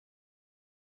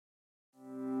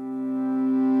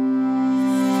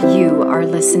are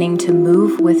listening to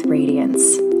Move with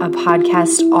Radiance, a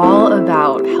podcast all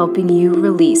about helping you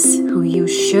release who you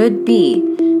should be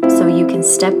so you can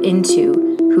step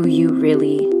into who you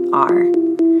really are.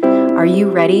 Are you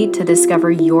ready to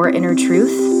discover your inner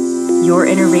truth, your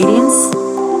inner radiance?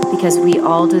 Because we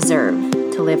all deserve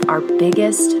to live our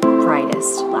biggest,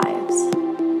 brightest lives.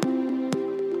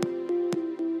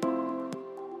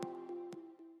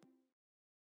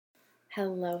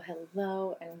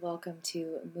 Hello, and welcome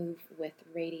to Move with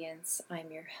Radiance. I'm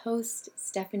your host,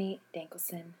 Stephanie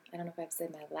Dankelson. I don't know if I've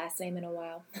said my last name in a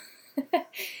while.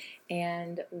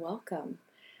 And welcome.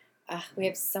 We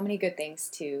have so many good things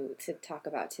to talk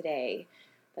about today.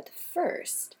 But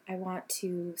first, I want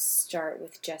to start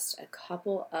with just a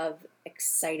couple of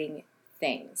exciting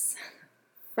things.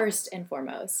 First and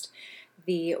foremost,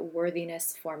 the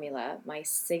Worthiness Formula, my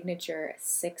signature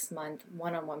 6-month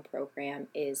one-on-one program,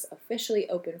 is officially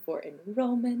open for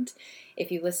enrollment. If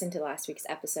you listened to last week's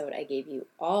episode, I gave you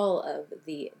all of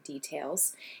the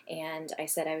details, and I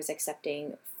said I was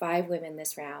accepting 5 women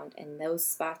this round, and those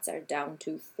spots are down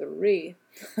to 3.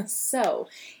 So,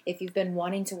 if you've been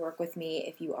wanting to work with me,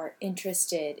 if you are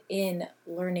interested in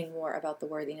learning more about the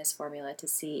Worthiness Formula to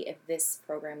see if this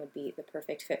program would be the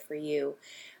perfect fit for you,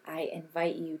 I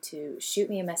invite you to shoot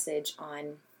me a message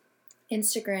on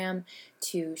Instagram,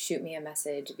 to shoot me a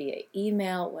message via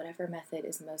email, whatever method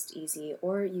is most easy,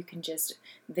 or you can just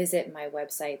visit my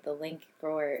website. The link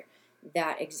for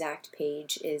that exact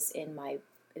page is in my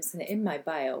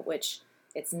bio, which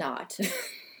it's not.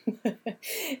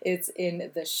 It's in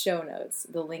the show notes.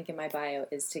 The link in my bio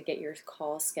is to get your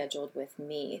call scheduled with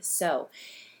me. So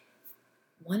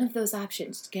one of those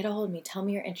options, get a hold of me, tell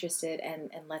me you're interested,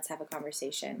 and let's have a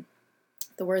conversation.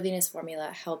 The Worthiness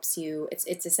Formula helps you.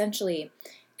 It's essentially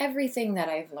everything that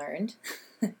I've learned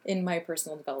in my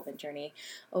personal development journey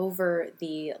over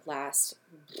the last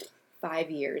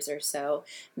 5 years or so,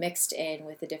 mixed in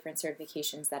with the different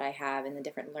certifications that I have and the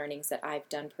different learnings that I've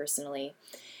done personally.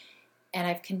 And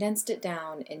I've condensed it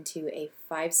down into a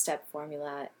 5-step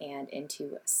formula and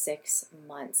into 6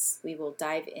 months. We will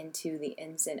dive into the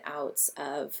ins and outs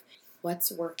of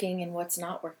what's working and what's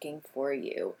not working for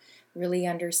you, really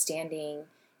understanding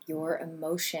your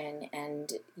emotion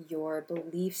and your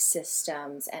belief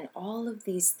systems and all of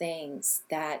these things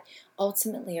that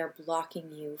ultimately are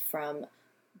blocking you from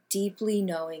deeply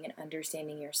knowing and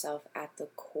understanding yourself at the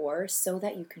core so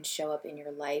that you can show up in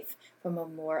your life from a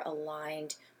more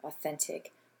aligned,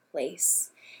 authentic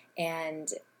place.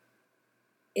 And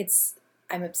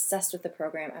I'm obsessed with the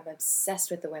program. I'm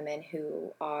obsessed with the women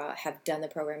who have done the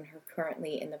program, who are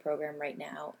currently in the program right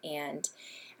now. And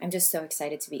I'm just so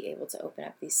excited to be able to open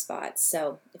up these spots.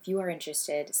 So if you are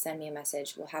interested, send me a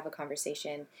message. We'll have a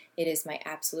conversation. It is my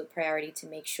absolute priority to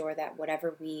make sure that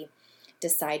whatever we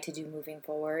decide to do moving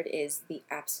forward is the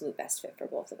absolute best fit for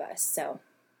both of us. So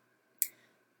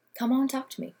come on, talk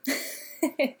to me.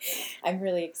 I'm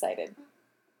really excited.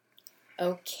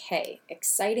 Okay,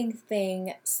 exciting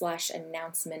thing /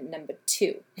 announcement number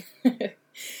 2.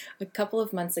 A couple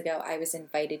of months ago, I was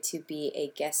invited to be a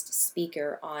guest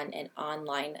speaker on an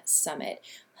online summit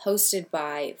hosted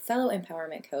by fellow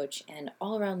empowerment coach and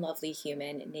all-around lovely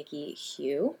human, Nikki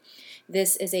Hugh.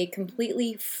 This is a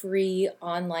completely free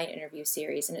online interview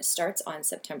series, and it starts on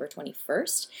September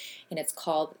 21st, and it's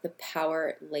called the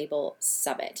Power Label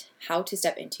Summit: How to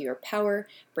Step into Your Power,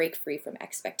 Break Free from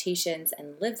Expectations,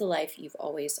 and Live the Life You've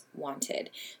Always Wanted.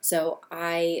 So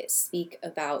I speak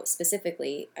about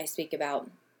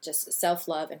just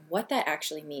self-love and what that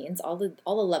actually means, all the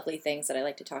lovely things that I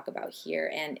like to talk about here,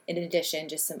 and in addition,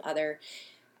 just some other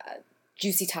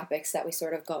juicy topics that we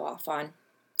sort of go off on.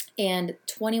 And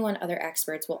 21 other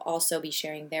experts will also be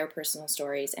sharing their personal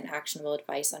stories and actionable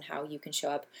advice on how you can show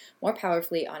up more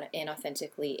powerfully and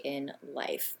authentically in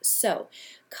life. So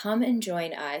come and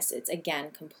join us. It's,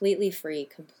 again, completely free,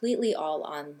 completely all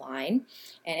online,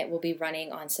 and it will be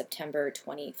running on September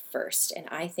 21st. And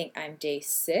I think I'm day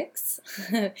 6.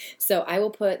 So I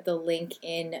will put the link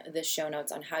in the show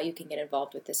notes on how you can get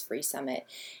involved with this free summit.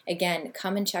 Again,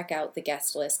 come and check out the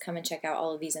guest list. Come and check out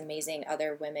all of these amazing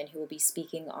other women who will be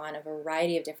speaking on a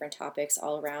variety of different topics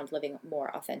all around living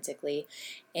more authentically.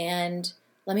 And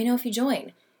let me know if you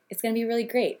join. It's going to be really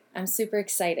great. I'm super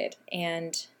excited.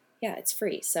 And yeah, it's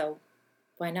free. So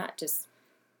why not just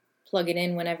plug it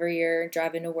in whenever you're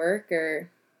driving to work or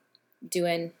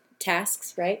doing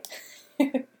tasks, right?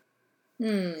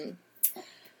 All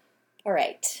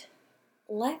right.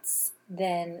 Let's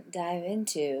then dive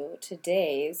into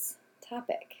today's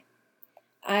topic.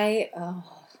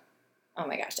 Oh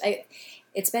my gosh.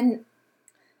 It's been,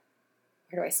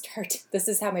 where do I start? This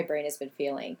is how my brain has been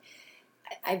feeling.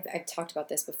 I've talked about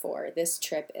this before. This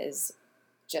trip is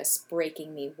just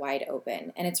breaking me wide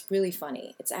open. And it's really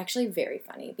funny. It's actually very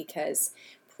funny because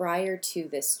prior to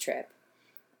this trip,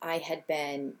 I had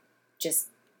been just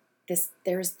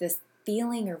there's this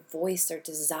feeling or voice or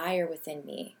desire within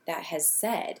me that has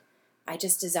said, I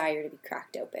just desire to be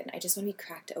cracked open. I just want to be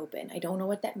cracked open. I don't know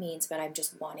what that means, but I'm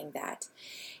just wanting that.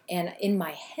 And in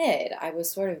my head, I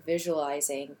was sort of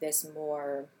visualizing this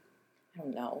more, I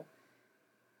don't know,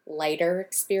 lighter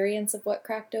experience of what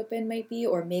cracked open might be.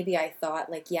 Or maybe I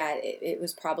thought, like, yeah, it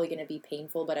was probably going to be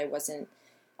painful, but I was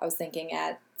thinking,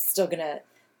 still going to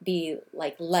be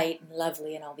like light and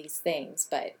lovely and all these things.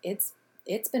 But it's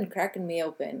been cracking me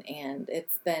open and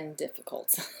it's been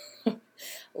difficult.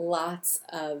 Lots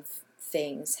of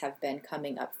things have been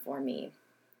coming up for me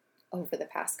over the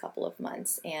past couple of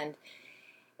months. And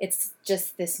it's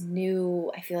just this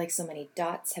new, I feel like so many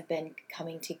dots have been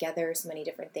coming together. So many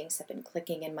different things have been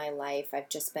clicking in my life. I've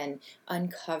just been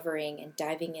uncovering and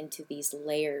diving into these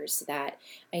layers that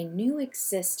I knew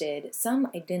existed. Some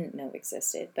I didn't know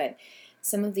existed, but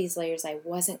some of these layers I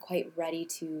wasn't quite ready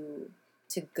to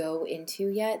go into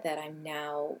yet, that I'm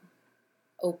now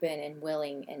open and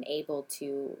willing and able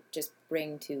to just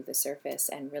bring to the surface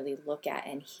and really look at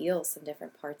and heal some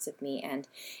different parts of me. And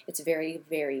it's very,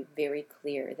 very, very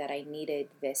clear that I needed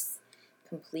this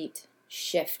complete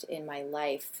shift in my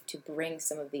life to bring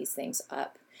some of these things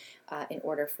up in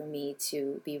order for me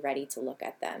to be ready to look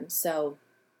at them. So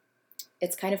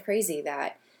it's kind of crazy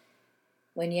that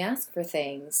when you ask for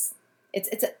things,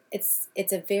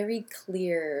 it's a very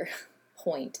clear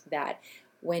point that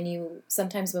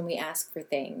sometimes when we ask for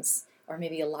things, or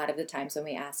maybe a lot of the times when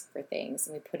we ask for things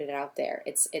and we put it out there,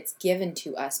 it's given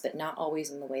to us, but not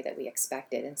always in the way that we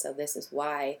expected. And so this is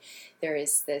why there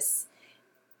is this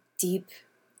deep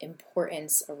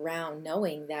importance around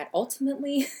knowing that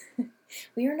ultimately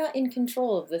we are not in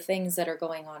control of the things that are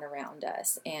going on around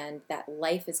us, and that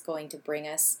life is going to bring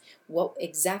us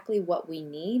exactly what we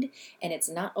need, and it's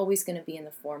not always going to be in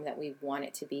the form that we want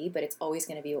it to be, but it's always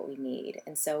going to be what we need.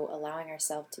 And so allowing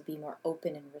ourselves to be more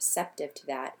open and receptive to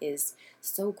that is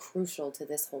so crucial to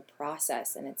this whole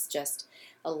process, and it's just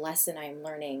a lesson I'm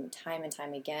learning time and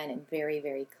time again, and very,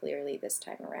 very clearly this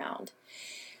time around.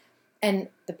 And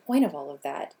the point of all of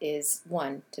that is,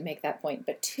 one, to make that point,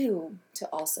 but two, to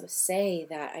also say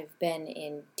that I've been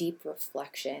in deep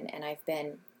reflection and I've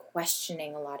been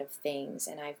questioning a lot of things,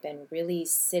 and I've been really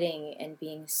sitting and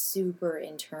being super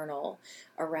internal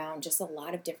around just a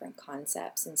lot of different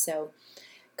concepts. And so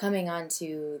coming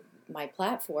onto my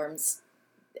platforms,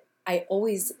 I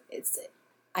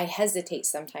hesitate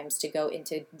sometimes to go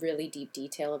into really deep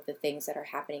detail of the things that are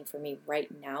happening for me right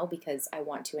now, because I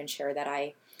want to ensure that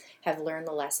I have learned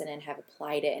the lesson and have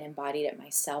applied it and embodied it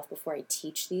myself before I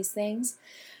teach these things.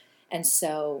 And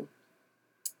so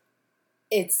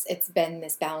it's been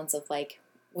this balance of like,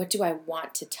 what do I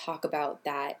want to talk about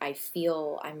that I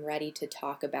feel I'm ready to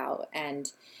talk about,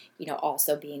 and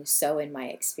also being so in my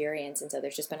experience. And so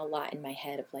there's just been a lot in my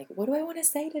head of like, what do I want to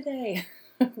say today?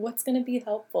 What's going to be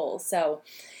helpful? So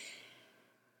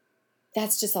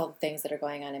that's just all the things that are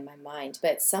going on in my mind.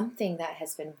 But something that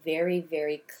has been very,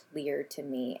 very clear to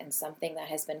me, and something that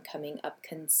has been coming up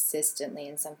consistently,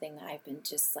 and something that I've been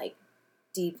just like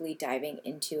deeply diving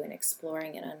into and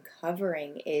exploring and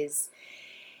uncovering, is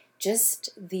just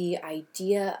the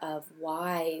idea of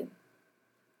why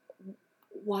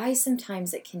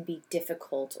sometimes it can be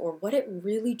difficult, or what it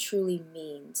really truly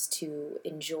means to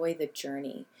enjoy the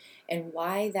journey, and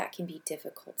why that can be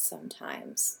difficult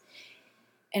sometimes.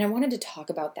 And I wanted to talk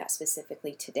about that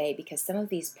specifically today, because some of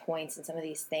these points and some of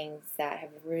these things that have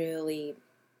really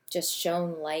just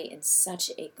shown light in such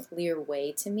a clear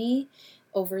way to me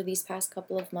over these past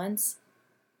couple of months,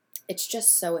 it's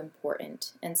just so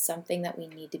important, and something that we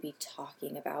need to be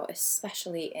talking about,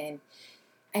 especially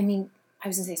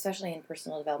especially in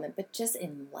personal development, but just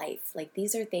in life. Like,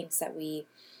 these are things that we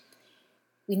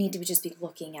need to just be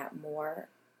looking at more,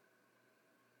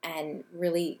 and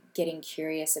really getting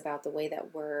curious about the way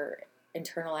that we're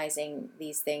internalizing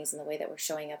these things and the way that we're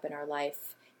showing up in our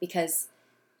life. Because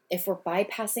if we're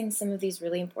bypassing some of these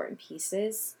really important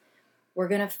pieces, we're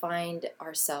going to find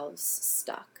ourselves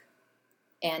stuck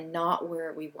and not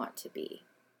where we want to be.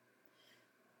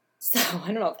 So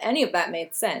I don't know if any of that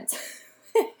made sense,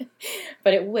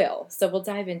 but it will. So we'll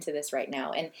dive into this right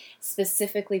now, and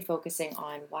specifically focusing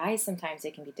on why sometimes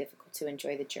it can be difficult to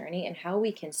enjoy the journey, and how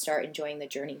we can start enjoying the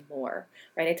journey more,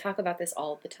 right? I talk about this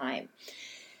all the time.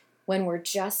 When we're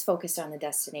just focused on the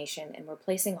destination and we're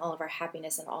placing all of our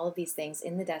happiness and all of these things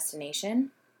in the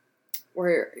destination,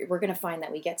 we're going to find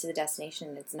that we get to the destination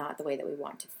and it's not the way that we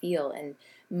want to feel.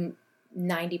 And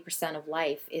 90% of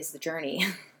life is the journey.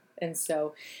 And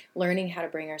so learning how to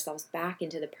bring ourselves back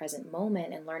into the present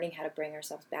moment and learning how to bring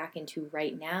ourselves back into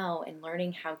right now and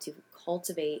learning how to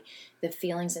cultivate the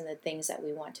feelings and the things that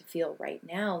we want to feel right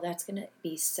now, that's going to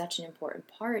be such an important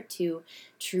part to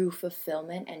true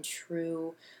fulfillment and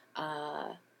true,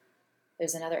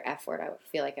 there's another F word I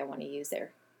feel like I want to use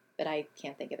there, but I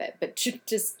can't think of it. But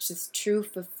just true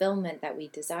fulfillment that we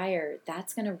desire,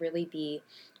 that's going to really be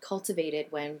cultivated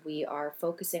when we are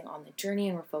focusing on the journey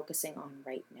and we're focusing on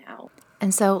right now.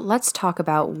 And so let's talk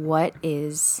about what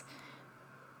is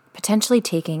potentially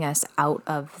taking us out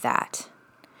of that.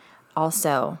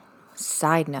 Also,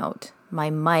 side note, my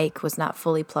mic was not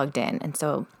fully plugged in. And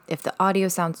so if the audio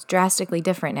sounds drastically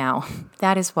different now,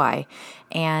 that is why.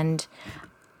 And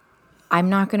I'm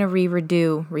not going to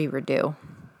re-record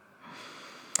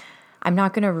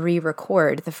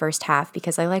the first half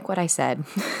because I like what I said.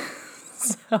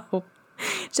 So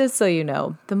just so you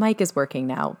know, the mic is working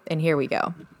now, and here we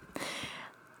go.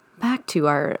 Back to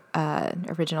our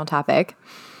original topic.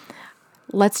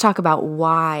 Let's talk about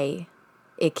why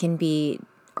it can be,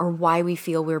 or why we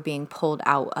feel we're being pulled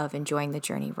out of enjoying the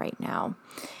journey right now.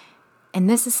 And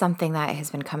this is something that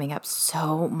has been coming up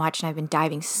so much, and I've been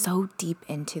diving so deep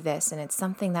into this, and it's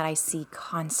something that I see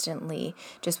constantly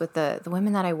just with the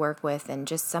women that I work with, and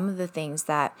just some of the things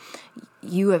that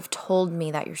you have told me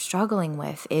that you're struggling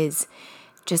with is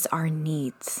just our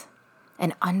needs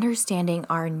and understanding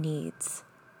our needs,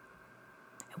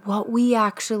 what we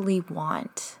actually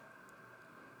want.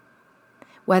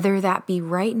 Whether that be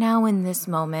right now in this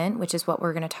moment, which is what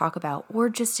we're going to talk about, or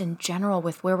just in general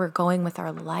with where we're going with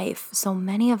our life. So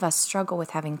many of us struggle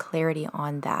with having clarity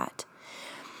on that.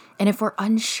 And if we're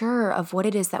unsure of what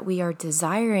it is that we are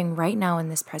desiring right now in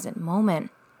this present moment,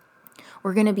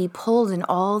 we're going to be pulled in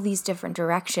all these different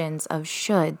directions of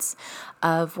shoulds,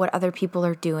 of what other people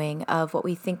are doing, of what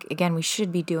we think, again, we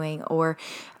should be doing, or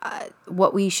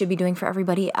what we should be doing for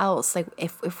everybody else. Like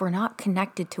if we're not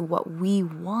connected to what we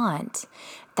want,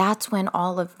 that's when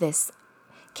all of this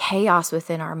chaos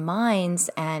within our minds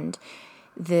and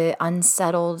the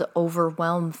unsettled,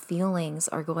 overwhelmed feelings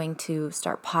are going to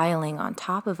start piling on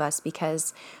top of us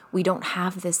because we don't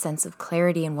have this sense of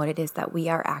clarity in what it is that we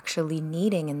are actually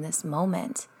needing in this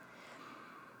moment.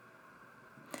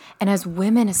 And as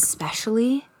women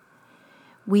especially,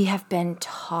 we have been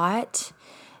taught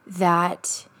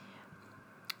that,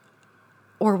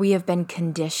 or we have been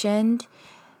conditioned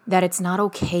that it's not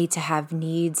okay to have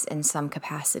needs in some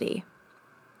capacity.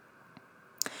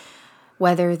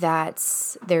 Whether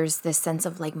there's this sense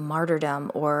of like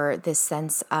martyrdom or this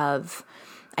sense of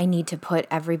I need to put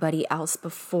everybody else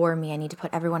before me. I need to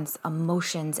put everyone's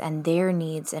emotions and their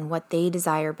needs and what they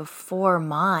desire before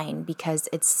mine because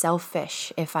it's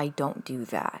selfish if I don't do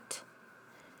that.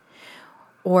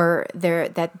 Or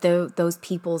those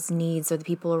people's needs or the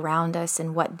people around us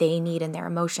and what they need and their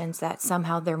emotions, that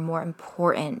somehow they're more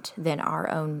important than our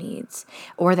own needs.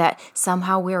 Or that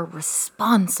somehow we're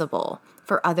responsible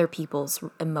for other people's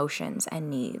emotions and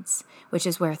needs, which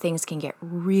is where things can get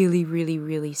really, really,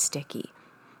 really sticky.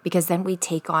 Because then we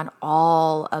take on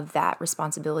all of that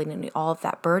responsibility and all of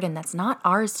that burden that's not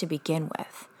ours to begin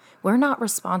with. We're not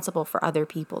responsible for other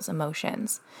people's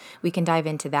emotions. We can dive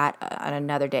into that on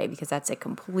another day because that's a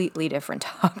completely different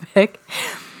topic.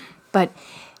 But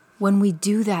when we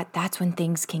do that, that's when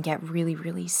things can get really,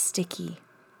 really sticky.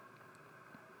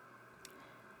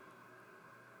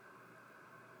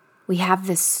 We have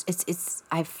this,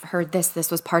 I've heard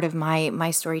this was part of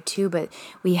my story too, but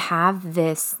we have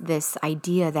this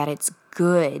idea that it's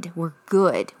good, we're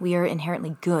good, we are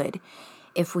inherently good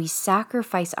if we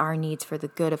sacrifice our needs for the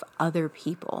good of other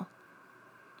people,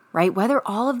 right? Whether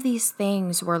all of these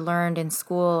things were learned in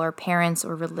school or parents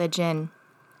or religion,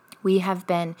 we have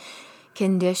been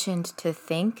conditioned to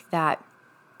think that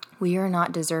we are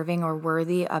not deserving or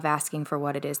worthy of asking for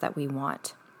what it is that we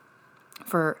want.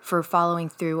 For following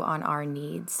through on our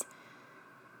needs.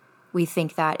 We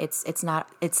think that it's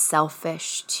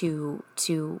selfish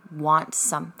to want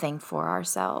something for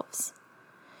ourselves.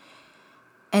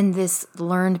 And this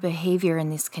learned behavior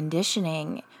and this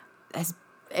conditioning,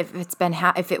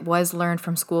 if it was learned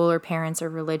from school or parents or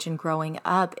religion growing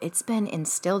up, it's been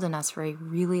instilled in us for a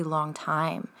really long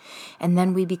time. And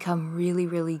then we become really,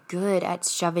 really good at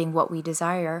shoving what we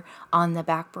desire on the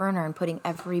back burner and putting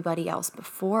everybody else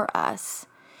before us,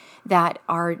 that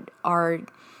our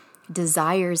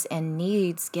desires and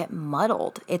needs get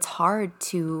muddled. It's hard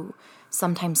to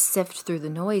sometimes sift through the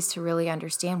noise to really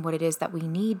understand what it is that we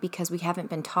need because we haven't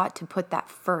been taught to put that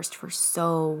first for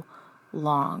so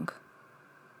long.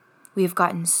 We have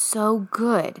gotten so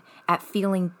good at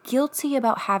feeling guilty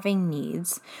about having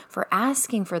needs, for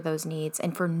asking for those needs,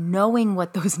 and for knowing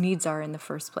what those needs are in the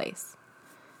first place.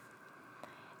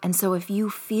 And so if you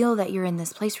feel that you're in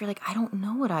this place where you're like, I don't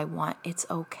know what I want, it's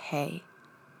okay.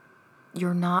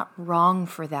 You're not wrong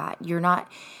for that. You're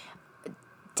not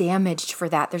damaged for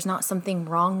that. There's not something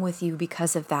wrong with you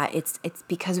because of that. It's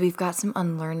because we've got some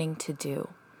unlearning to do.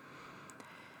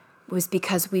 It was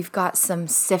because we've got some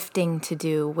sifting to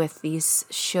do with these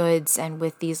shoulds and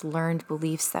with these learned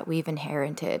beliefs that we've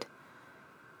inherited.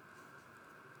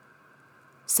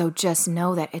 So just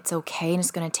know that it's okay and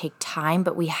it's going to take time,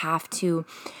 but we have to,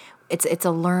 it's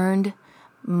a learned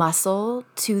muscle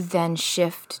to then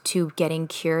shift to getting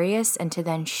curious and to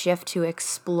then shift to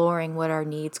exploring what our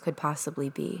needs could possibly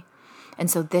be. And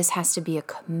so this has to be a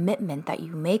commitment that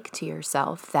you make to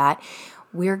yourself that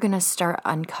we're going to start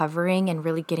uncovering and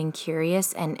really getting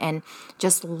curious and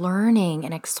just learning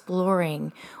and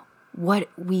exploring what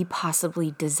we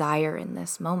possibly desire in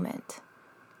this moment.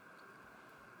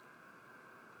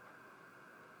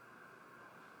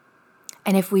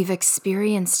 And if we've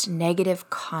experienced negative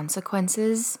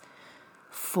consequences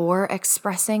for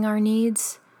expressing our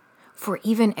needs, for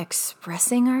even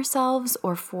expressing ourselves,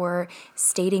 or for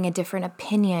stating a different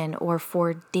opinion, or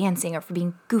for dancing, or for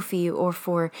being goofy, or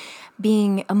for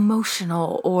being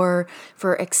emotional, or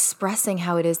for expressing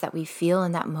how it is that we feel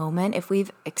in that moment, if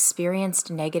we've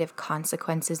experienced negative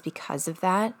consequences because of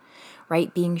that,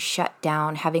 right? Being shut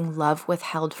down, having love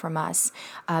withheld from us,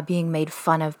 being made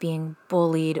fun of, being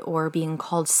bullied, or being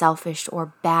called selfish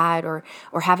or bad, or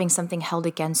having something held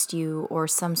against you, or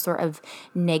some sort of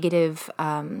negative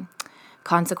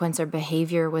consequence or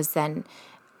behavior was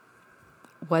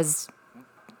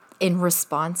in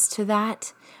response to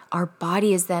that, our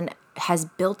body has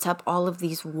built up all of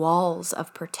these walls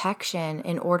of protection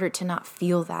in order to not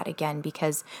feel that again,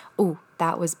 because, oh,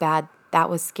 that was bad, that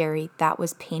was scary, that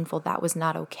was painful, that was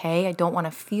not okay. I don't want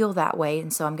to feel that way,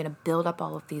 and so I'm going to build up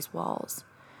all of these walls.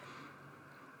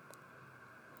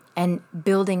 And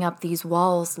building up these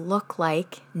walls look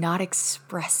like not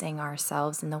expressing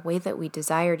ourselves in the way that we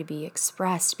desire to be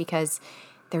expressed because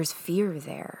there's fear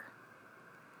there.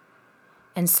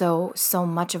 And so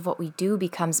much of what we do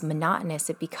becomes monotonous.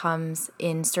 It becomes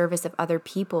in service of other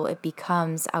people. It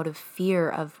becomes out of fear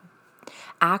of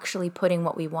actually putting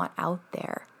what we want out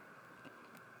there,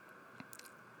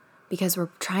 because we're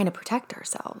trying to protect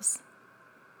ourselves.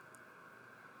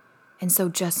 And so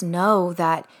just know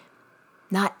that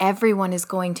not everyone is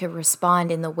going to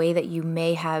respond in the way that you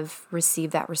may have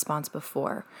received that response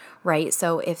before, right?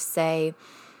 So if, say,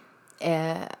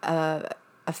 a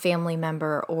family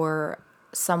member or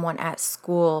someone at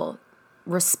school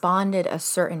responded a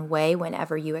certain way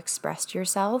whenever you expressed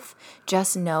yourself,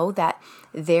 just know that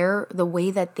the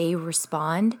way that they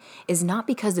respond is not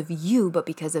because of you, but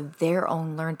because of their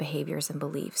own learned behaviors and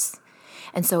beliefs.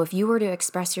 And so if you were to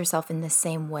express yourself in the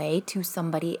same way to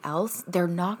somebody else, they're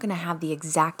not going to have the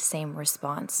exact same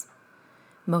response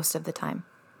most of the time.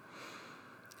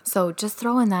 So just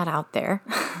throwing that out there.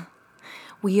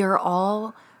 We are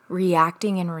all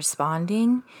reacting and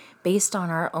responding based on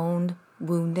our own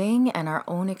wounding and our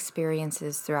own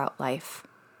experiences throughout life.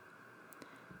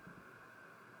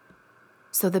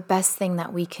 So the best thing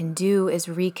that we can do is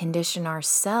recondition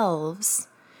ourselves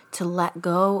to let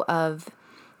go of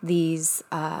these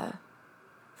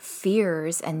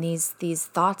fears and these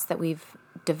thoughts that we've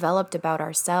developed about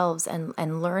ourselves,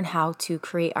 and learn how to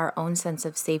create our own sense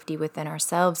of safety within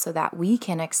ourselves so that we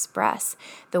can express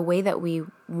the way that we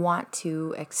want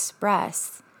to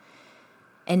express,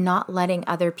 and not letting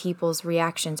other people's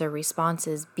reactions or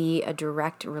responses be a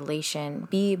direct relation,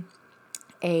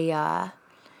 not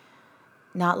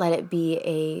let it be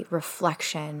a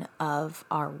reflection of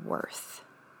our worth.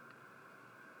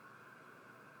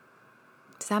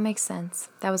 Does that make sense?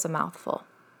 That was a mouthful.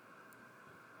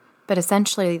 But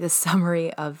essentially, the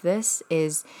summary of this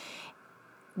is,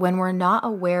 when we're not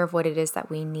aware of what it is that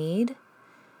we need,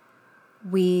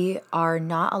 we are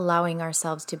not allowing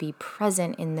ourselves to be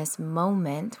present in this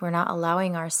moment. We're not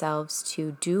allowing ourselves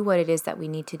to do what it is that we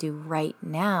need to do right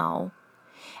now.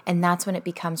 And that's when it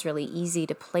becomes really easy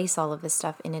to place all of this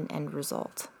stuff in an end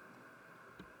result.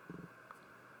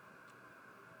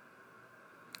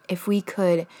 If we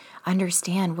could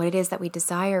understand what it is that we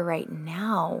desire right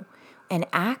now and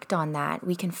act on that,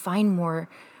 we can find more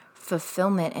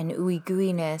fulfillment and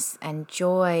ooey-gooeyness and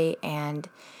joy and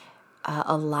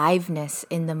aliveness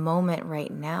in the moment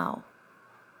right now.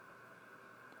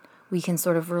 We can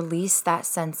sort of release that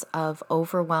sense of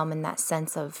overwhelm and that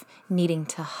sense of needing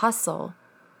to hustle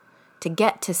to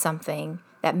get to something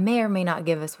that may or may not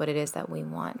give us what it is that we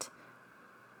want.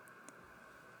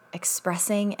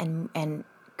 expressing and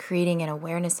creating an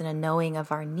awareness and a knowing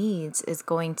of our needs is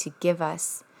going to give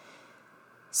us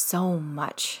so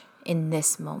much in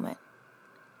this moment.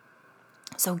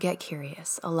 So get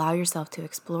curious. Allow yourself to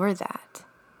explore that.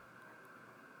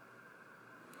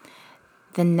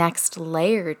 The next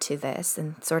layer to this,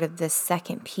 and sort of this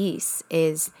second piece,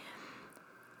 is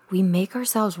we make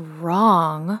ourselves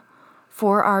wrong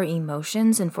for our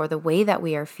emotions and for the way that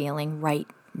we are feeling right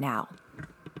now.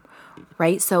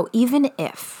 Right? So even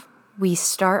if we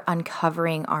start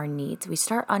uncovering our needs, we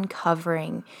start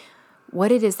uncovering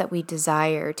what it is that we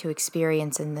desire to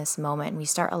experience in this moment, and we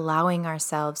start allowing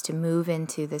ourselves to move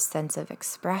into this sense of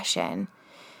expression,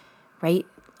 right?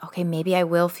 Okay, maybe I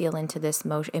will feel into this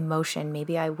emotion.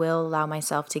 Maybe I will allow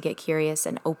myself to get curious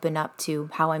and open up to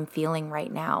how I'm feeling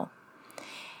right now.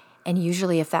 And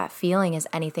usually if that feeling is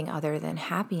anything other than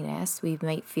happiness, we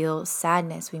might feel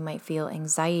sadness, we might feel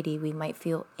anxiety, we might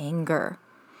feel anger,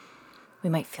 we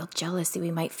might feel jealousy,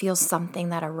 we might feel something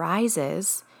that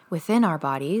arises within our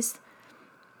bodies.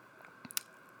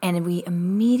 And we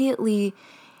immediately,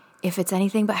 if it's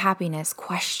anything but happiness,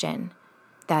 question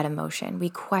that emotion. We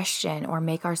question or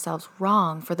make ourselves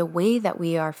wrong for the way that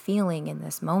we are feeling in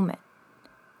this moment.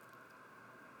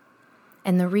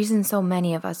 And the reason so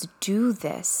many of us do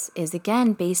this is,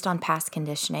 again, based on past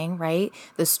conditioning, right?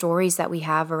 The stories that we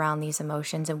have around these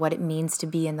emotions and what it means to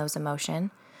be in those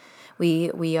emotions.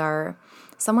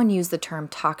 Someone used the term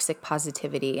toxic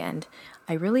positivity, and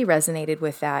I really resonated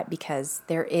with that because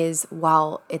there is,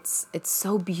 while it's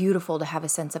so beautiful to have a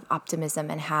sense of optimism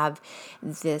and have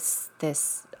this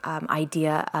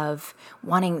idea of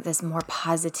wanting this more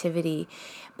positivity,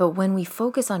 but when we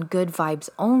focus on good vibes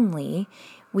only,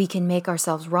 we can make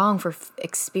ourselves wrong for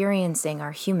experiencing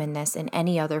our humanness in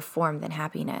any other form than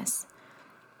happiness.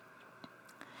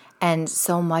 And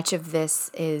so much of this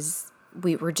is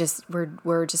we're just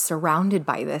surrounded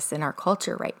by this in our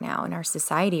culture right now, in our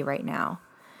society right now.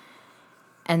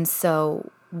 And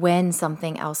so when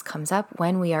something else comes up,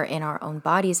 when we are in our own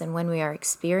bodies and when we are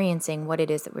experiencing what it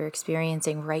is that we're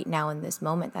experiencing right now in this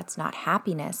moment, that's not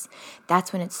happiness,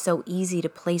 that's when it's so easy to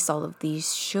place all of these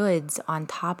shoulds on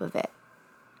top of it.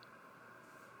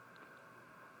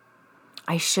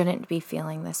 I shouldn't be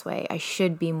feeling this way. I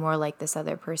should be more like this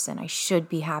other person. I should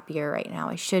be happier right now.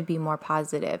 I should be more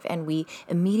positive. And we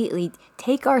immediately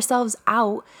take ourselves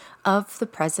out of the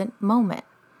present moment.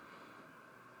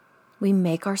 We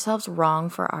make ourselves wrong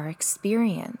for our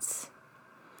experience.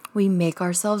 We make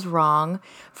ourselves wrong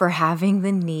for having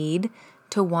the need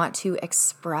to want to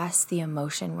express the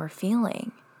emotion we're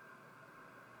feeling.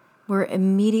 We're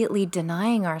immediately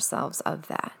denying ourselves of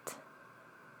that.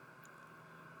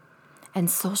 And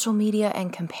social media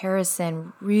and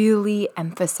comparison really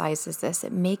emphasizes this.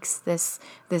 It makes this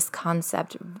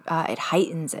concept, it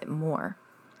heightens it more.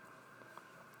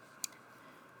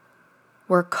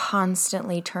 We're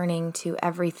constantly turning to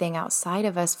everything outside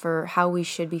of us for how we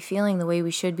should be feeling, the way we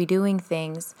should be doing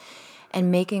things, and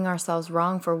making ourselves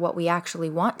wrong for what we actually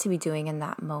want to be doing in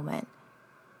that moment.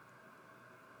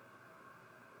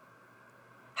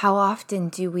 How often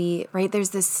do we, right? There's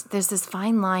this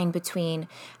fine line between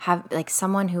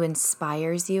someone who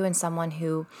inspires you and someone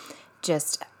who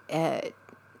just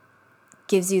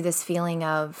gives you this feeling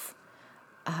of,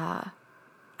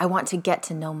 I want to get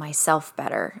to know myself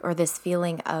better, or this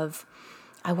feeling of,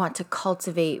 I want to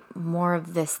cultivate more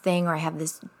of this thing, or I have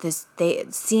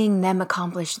seeing them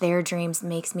accomplish their dreams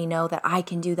makes me know that I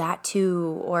can do that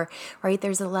too. Or, right,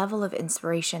 there's a level of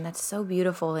inspiration that's so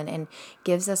beautiful and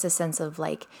gives us a sense of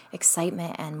like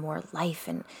excitement and more life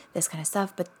and this kind of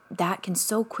stuff. But that can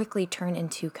so quickly turn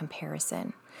into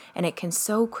comparison. And it can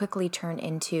so quickly turn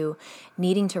into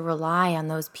needing to rely on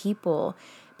those people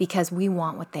because we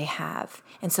want what they have.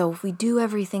 And so if we do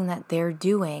everything that they're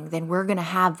doing, then we're going to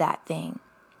have that thing.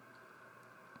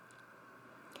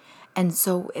 And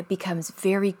so it becomes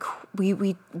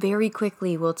we very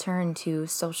quickly will turn to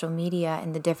social media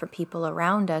and the different people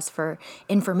around us for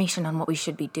information on what we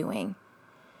should be doing.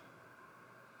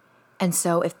 And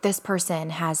so if this person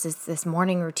has this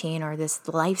morning routine or this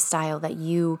lifestyle that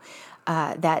you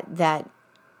that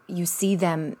you see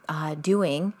them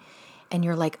doing, and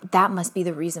you're like, that must be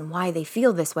the reason why they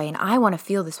feel this way. And I want to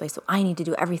feel this way, so I need to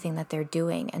do everything that they're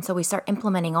doing. And so we start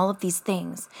implementing all of these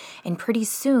things. And pretty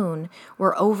soon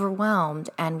we're overwhelmed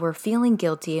and we're feeling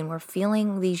guilty and we're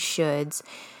feeling these shoulds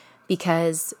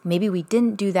because maybe we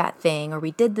didn't do that thing, or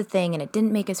we did the thing and it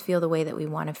didn't make us feel the way that we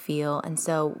want to feel. And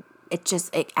so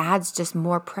it adds just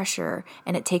more pressure,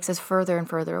 and it takes us further and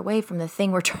further away from the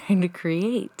thing we're trying to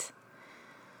create.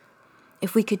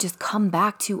 if we could just come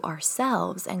back to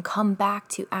ourselves and come back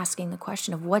to asking the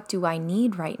question of what do I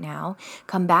need right now,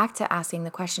 come back to asking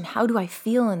the question, how do I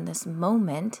feel in this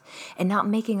moment, and not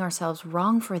making ourselves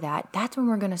wrong for that, that's when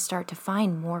we're going to start to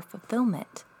find more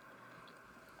fulfillment.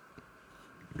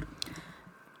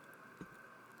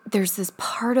 There's this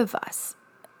part of us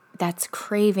that's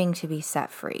craving to be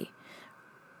set free,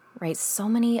 right? So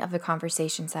many of the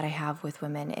conversations that I have with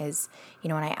women is,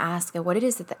 when I ask, what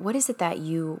is it that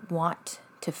you want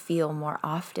to feel more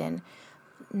often?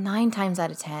 9 times out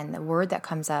of 10, the word that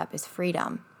comes up is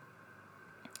freedom.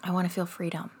 I want to feel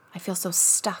freedom. I feel so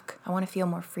stuck. I want to feel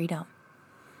more freedom.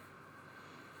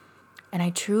 And I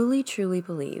truly, truly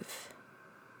believe,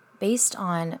 based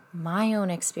on my own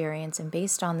experience and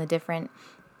based on the different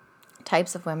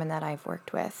types of women that I've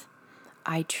worked with,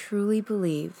 I truly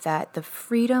believe that the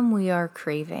freedom we are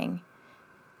craving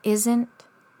isn't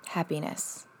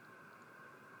happiness.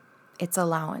 It's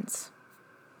allowance.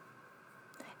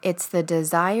 It's the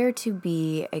desire to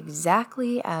be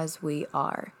exactly as we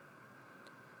are,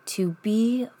 to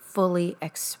be fully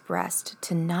expressed,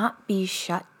 to not be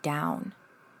shut down.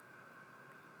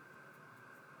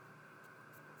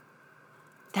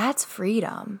 That's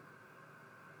freedom.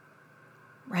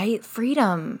 Right?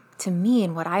 Freedom, to me,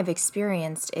 and what I've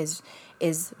experienced is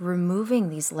removing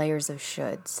these layers of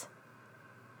shoulds.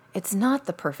 It's not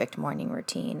the perfect morning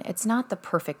routine. It's not the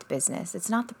perfect business. It's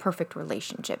not the perfect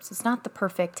relationships. It's not the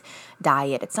perfect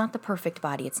diet. It's not the perfect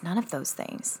body. It's none of those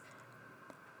things.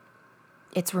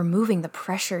 It's removing the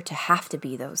pressure to have to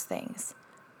be those things.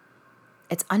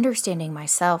 It's understanding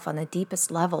myself on the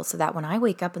deepest level so that when I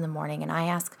wake up in the morning and I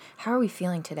ask, how are we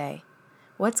feeling today?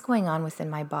 What's going on within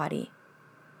my body?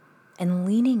 And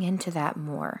leaning into that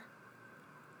more.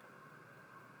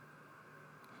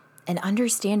 And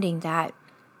understanding that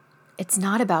it's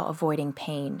not about avoiding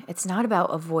pain. It's not about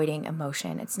avoiding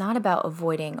emotion. It's not about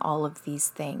avoiding all of these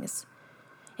things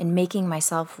and making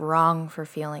myself wrong for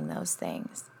feeling those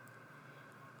things.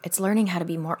 It's learning how to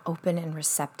be more open and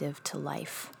receptive to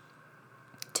life.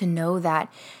 To know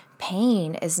that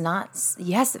pain is not,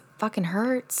 yes, it fucking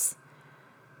hurts,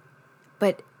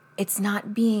 but it's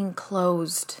not being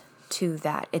closed to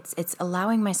that. It's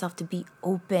allowing myself to be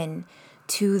open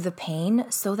to the pain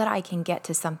so that I can get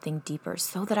to something deeper,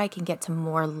 so that I can get to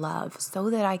more love, so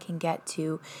that I can get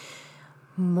to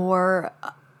more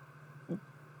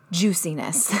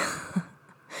juiciness,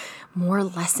 more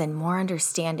lesson, more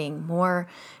understanding, more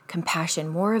compassion,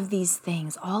 more of these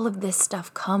things. All of this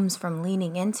stuff comes from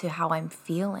leaning into how I'm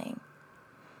feeling,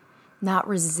 not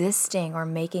resisting or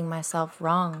making myself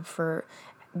wrong for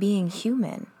being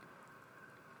human.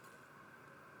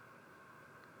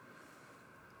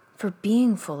 For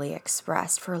being fully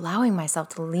expressed, for allowing myself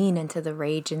to lean into the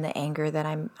rage and the anger that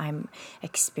I'm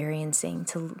experiencing,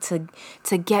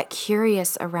 to get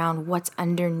curious around what's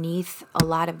underneath a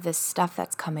lot of this stuff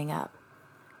that's coming up.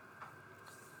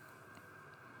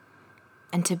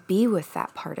 And to be with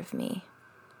that part of me.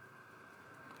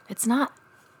 It's not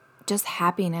just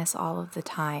happiness all of the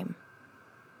time.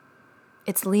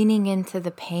 It's leaning into the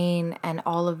pain and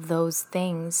all of those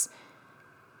things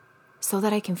so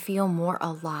that I can feel more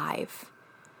alive.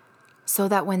 So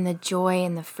that when the joy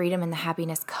and the freedom and the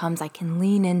happiness comes, I can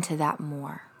lean into that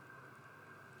more.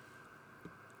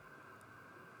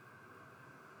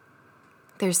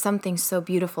 There's something so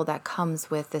beautiful that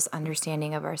comes with this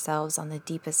understanding of ourselves on the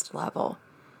deepest level.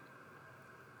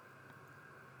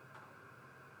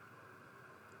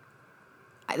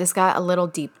 This got a little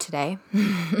deep today.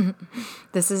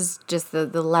 This is just the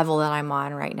level that I'm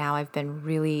on right now. I've been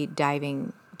really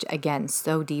diving, again,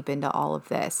 so deep into all of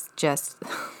this. Just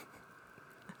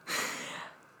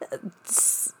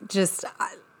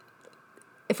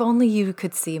if only you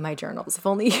could see my journals, if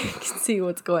only you could see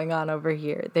what's going on over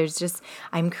here.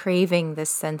 I'm craving this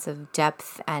sense of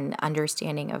depth and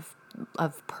understanding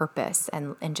of purpose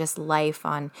and just life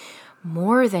on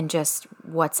more than just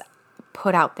what's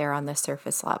put out there on the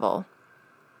surface level.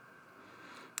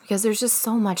 Because there's just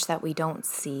so much that we don't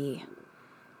see.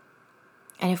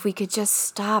 And if we could just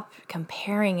stop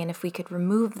comparing, and if we could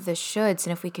remove the shoulds,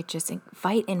 and if we could just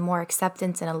invite in more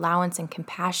acceptance and allowance and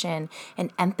compassion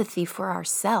and empathy for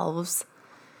ourselves,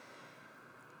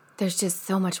 there's just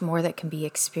so much more that can be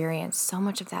experienced. So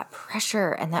much of that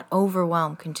pressure and that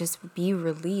overwhelm can just be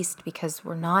released because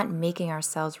we're not making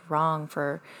ourselves wrong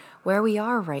for where we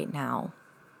are right now.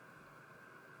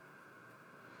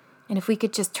 And if we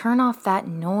could just turn off that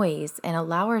noise and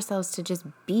allow ourselves to just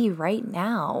be right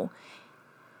now,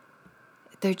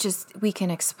 we can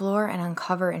explore and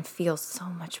uncover and feel so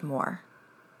much more.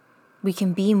 We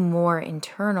can be more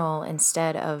internal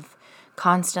instead of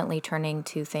constantly turning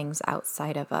to things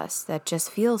outside of us that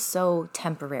just feels so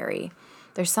temporary.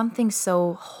 There's something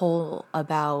so whole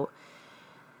about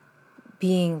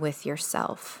being with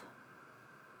yourself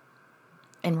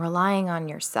and relying on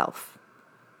yourself.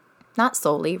 Not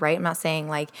solely, right? I'm not saying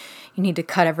like you need to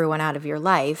cut everyone out of your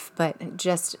life, but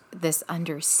just this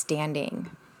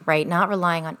understanding, right? Not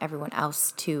relying on everyone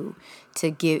else to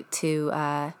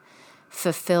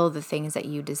fulfill the things that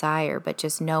you desire, but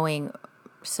just knowing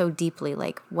so deeply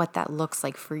like what that looks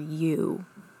like for you.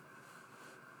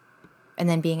 And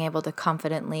then being able to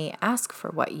confidently ask for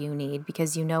what you need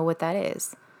because you know what that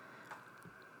is.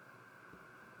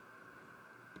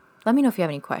 Let me know if you have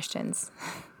any questions.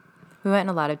 We went in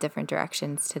a lot of different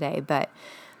directions today, but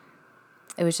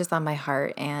it was just on my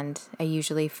heart. And I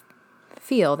usually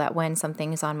feel that when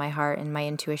something is on my heart and my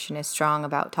intuition is strong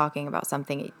about talking about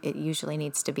something, it usually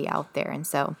needs to be out there. And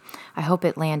so I hope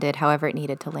it landed however it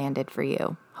needed to land it for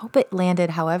you. Hope it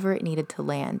landed however it needed to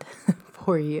land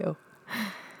for you.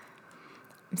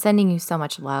 I'm sending you so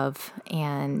much love,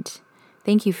 and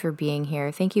thank you for being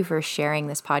here. Thank you for sharing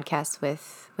this podcast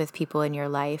with people in your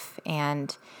life,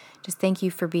 and just thank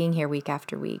you for being here week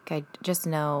after week. I just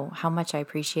know how much I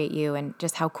appreciate you and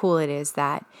just how cool it is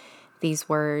that these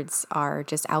words are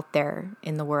just out there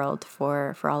in the world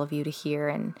for all of you to hear,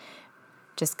 and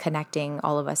just connecting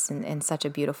all of us in such a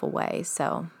beautiful way.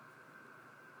 So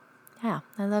yeah,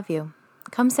 I love you.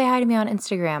 Come say hi to me on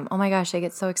Instagram. Oh my gosh, I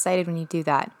get so excited when you do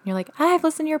that. You're like, I've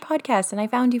listened to your podcast and I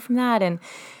found you from that. And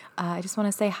I just want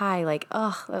to say hi. Like,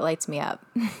 oh, that lights me up.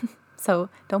 So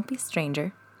don't be a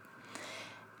stranger.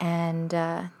 And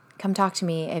come talk to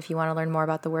me if you want to learn more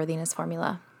about the worthiness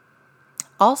formula.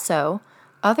 Also,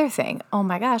 other thing, oh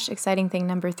my gosh, exciting thing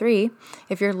number 3.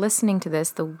 If you're listening to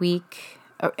this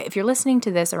if you're listening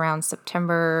to this around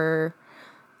September,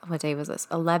 what day was this?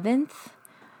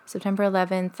 September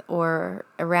 11th, or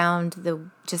around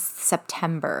just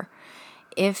September.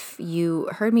 If you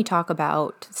heard me talk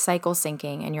about cycle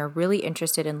syncing and you're really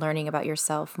interested in learning about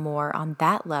yourself more on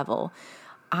that level,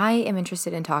 I am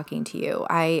interested in talking to you.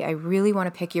 I really want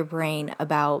to pick your brain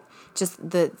about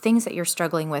just the things that you're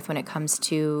struggling with when it comes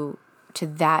to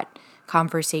that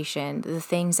conversation, the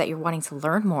things that you're wanting to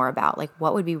learn more about, like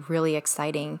what would be really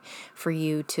exciting for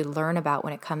you to learn about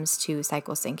when it comes to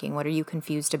cycle syncing. What are you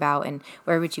confused about, and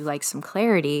where would you like some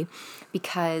clarity?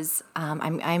 Because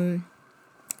I'm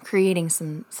creating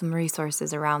some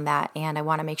resources around that, and I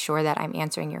want to make sure that I'm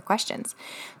answering your questions.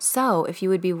 So if you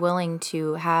would be willing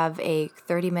to have a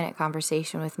 30-minute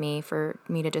conversation with me for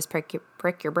me to just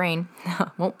prick your brain,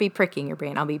 won't be pricking your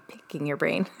brain, I'll be picking your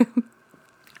brain.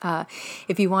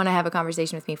 If you want to have a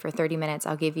conversation with me for 30 minutes,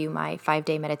 I'll give you my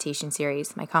 5-day meditation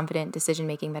series, my Confident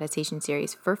Decision-Making Meditation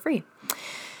series, for free.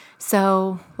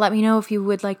 So let me know if you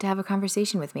would like to have a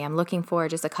conversation with me. I'm looking for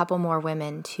just a couple more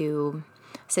women to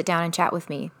sit down and chat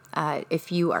with me.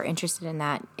 If you are interested in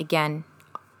that, again,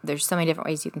 there's so many different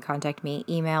ways you can contact me: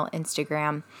 email,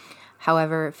 Instagram,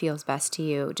 however it feels best to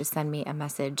you. Just send me a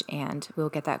message and we'll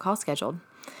get that call scheduled.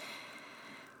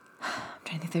 I'm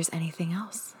trying to think if there's anything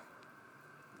else.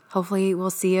 Hopefully we'll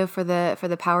see you for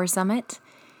the Power Summit.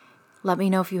 Let me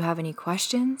know if you have any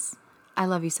questions. I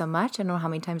love you so much. I don't know how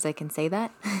many times I can say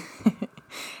that.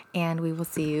 And we will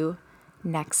see you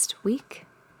next week.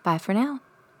 Bye for now.